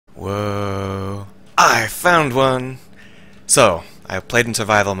Whoa. I found one! So, I played in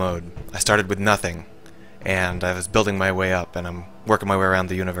survival mode. I started with nothing, and I was building my way up, and I'm working my way around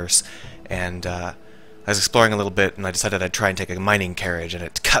the universe, and I was exploring a little bit, and I decided I'd try and take a mining carriage, and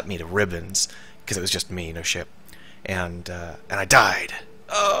it cut me to ribbons, because it was just me, no ship. And I died.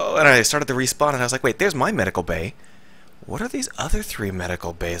 Oh, and I started to respawn, and I was like, wait, there's my medical bay. What are these other 3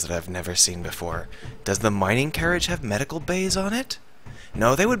 medical bays that I've never seen before? Does the mining carriage have medical bays on it?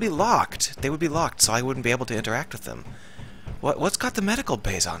 No, they would be locked. They would be locked, so I wouldn't be able to interact with them. What's got the medical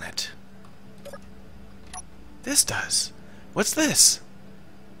bays on it? This does. What's this?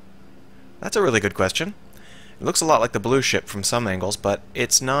 That's a really good question. It looks a lot like the blue ship from some angles, but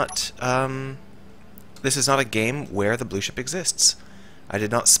it's not, this is not a game where the blue ship exists. I did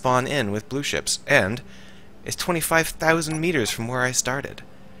not spawn in with blue ships, and it's 25,000 meters from where I started.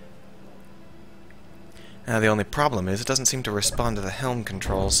 Now the only problem is it doesn't seem to respond to the helm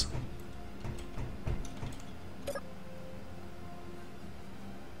controls.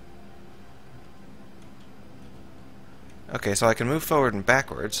 Okay, so I can move forward and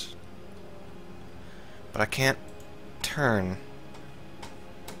backwards, but I can't turn.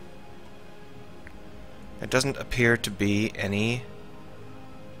 There doesn't appear to be any...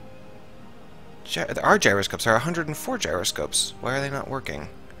 There are gyroscopes. There are 104 gyroscopes. Why are they not working?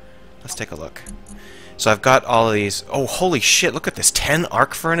 Let's take a look. So I've got all of these... Oh, holy shit, look at this. 10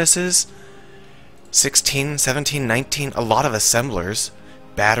 arc furnaces. 16, 17, 19. A lot of assemblers.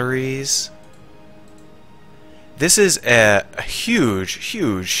 Batteries. This is a huge,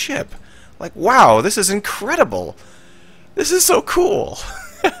 huge ship. Like, wow, this is incredible. This is so cool.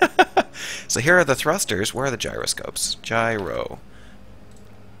 So here are the thrusters. Where are the gyroscopes? Gyro.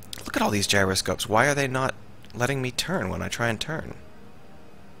 Look at all these gyroscopes. Why are they not letting me turn when I try and turn?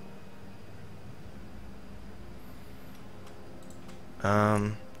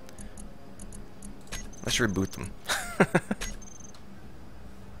 Let's reboot them.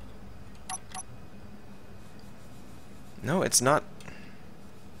 No, it's not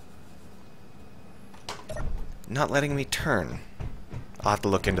letting me turn. I'll have to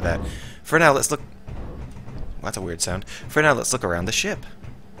look into that. For now, let's look... Well, that's a weird sound. For now, let's look around the ship.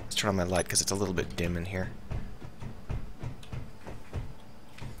 Let's turn on my light because it's a little bit dim in here.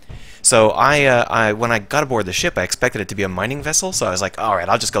 So when I got aboard the ship, I expected it to be a mining vessel. So I was like, all right,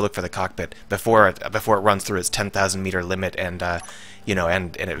 I'll just go look for the cockpit before it runs through its 10,000 meter limit and you know,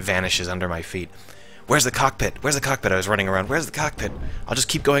 and it vanishes under my feet. Where's the cockpit? Where's the cockpit? I was running around. Where's the cockpit? I'll just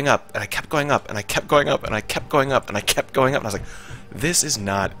keep going up, and I kept going up, and I kept going up, and I kept going up, and I kept going up, and I was like, this is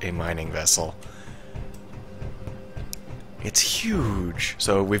not a mining vessel. It's huge.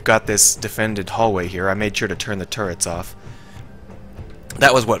 So we've got this defended hallway here. I made sure to turn the turrets off.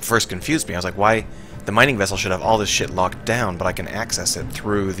 That was what first confused me. I was like, why the mining vessel should have all this shit locked down, but I can access it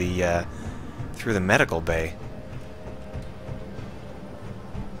through the medical bay.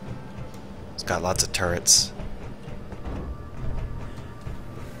 It's got lots of turrets.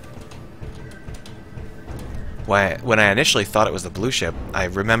 When I initially thought it was the blue ship, I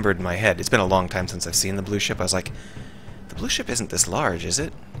remembered in my head, it's been a long time since I've seen the blue ship, I was like, the blue ship isn't this large, is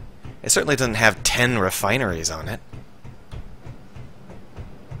it? It certainly doesn't have 10 refineries on it.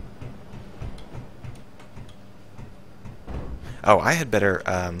 Oh, I had better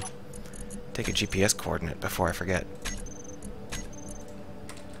take a GPS coordinate before I forget.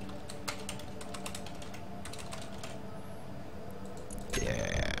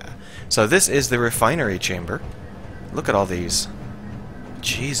 Yeah. So this is the refinery chamber. Look at all these.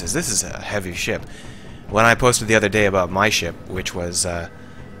 Jesus, this is a heavy ship. When I posted the other day about my ship, which was a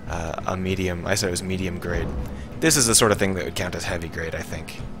medium, I said it was medium grade. This is the sort of thing that would count as heavy grade, I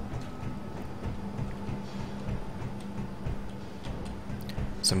think.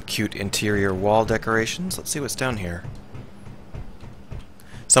 Some cute interior wall decorations. Let's see what's down here.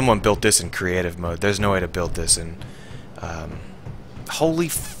 Someone built this in creative mode. There's no way to build this in... holy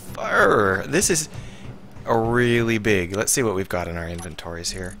fur! This is really big. Let's see what we've got in our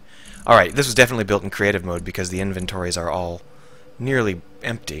inventories here. Alright, this was definitely built in creative mode because the inventories are all nearly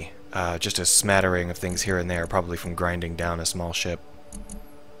empty. Just a smattering of things here and there, probably from grinding down a small ship.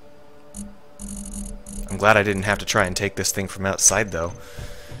 I'm glad I didn't have to try and take this thing from outside, though.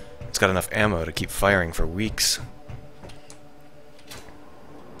 It's got enough ammo to keep firing for weeks.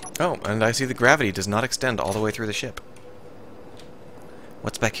 Oh, and I see the gravity does not extend all the way through the ship.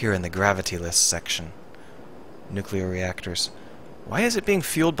 What's back here in the gravity-less section? Nuclear reactors. Why is it being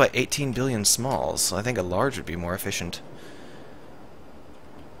fueled by 18 billion smalls? I think a large would be more efficient.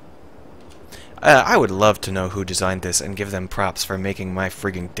 I would love to know who designed this and give them props for making my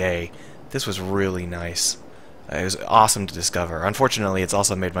frigging day. This was really nice. It was awesome to discover. Unfortunately, it's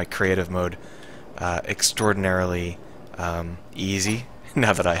also made my creative mode extraordinarily easy,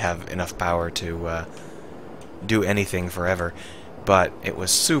 now that I have enough power to do anything forever. But it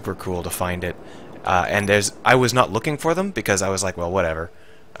was super cool to find it. And I was not looking for them, because I was like, well, whatever.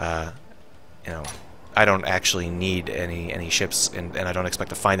 You know, I don't actually need any ships, and I don't expect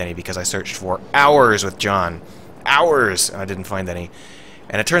to find any, because I searched for hours with John. Hours! And I didn't find any.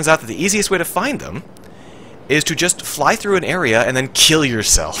 And it turns out that the easiest way to find them is to just fly through an area and then kill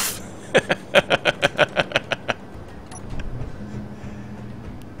yourself.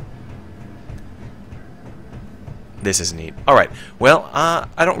 This is neat. Alright, well,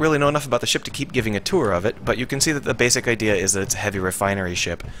 I don't really know enough about the ship to keep giving a tour of it, but you can see that the basic idea is that it's a heavy refinery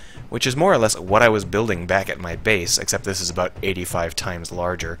ship, which is more or less what I was building back at my base, except this is about 85 times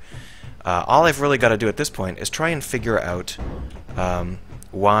larger. All I've really got to do at this point is try and figure out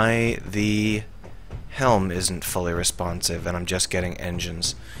why the helm isn't fully responsive and I'm just getting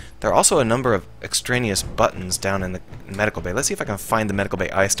engines. There are also a number of extraneous buttons down in the medical bay. Let's see if I can find the medical bay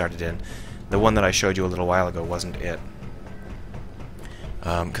I started in. The one that I showed you a little while ago wasn't it.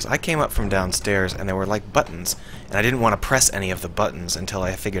 Because I came up from downstairs and there were like buttons, and I didn't want to press any of the buttons until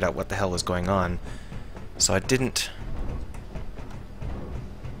I figured out what the hell was going on. So I didn't...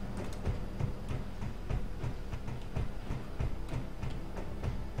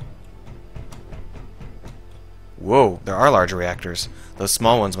 Whoa, there are larger reactors. Those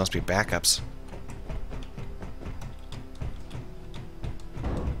small ones must be backups.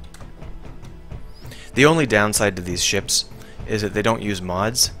 The only downside to these ships is that they don't use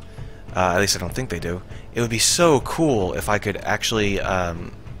mods. At least I don't think they do. It would be so cool if I could actually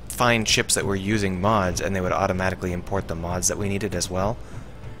find ships that were using mods and they would automatically import the mods that we needed as well.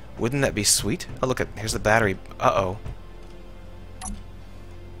 Wouldn't that be sweet? Oh, look, here's the battery. Uh-oh.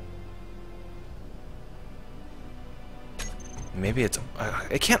 Maybe it's...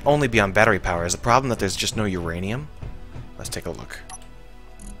 it can't only be on battery power. Is the problem that there's just no uranium? Let's take a look.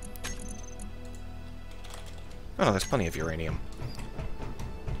 Oh, no, there's plenty of uranium.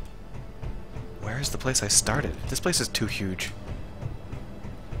 Where is the place I started? This place is too huge.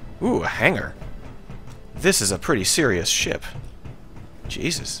 Ooh, a hangar. This is a pretty serious ship.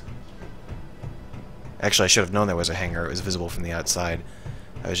 Jesus. Actually, I should have known there was a hangar. It was visible from the outside.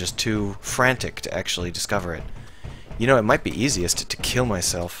 I was just too frantic to actually discover it. You know, it might be easiest to kill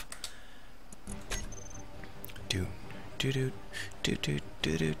myself. Do do do do do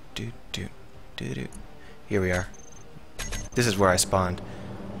do do do do do do. Here we are. This is where I spawned.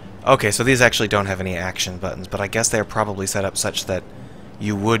 Okay, so these actually don't have any action buttons, but I guess they're probably set up such that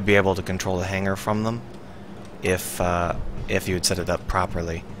you would be able to control the hangar from them if you had set it up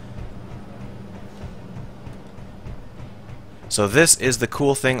properly. So this is the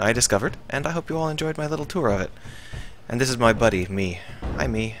cool thing I discovered, and I hope you all enjoyed my little tour of it. And this is my buddy, me. Hi,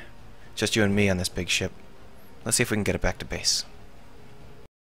 me. Just you and me on this big ship. Let's see if we can get it back to base.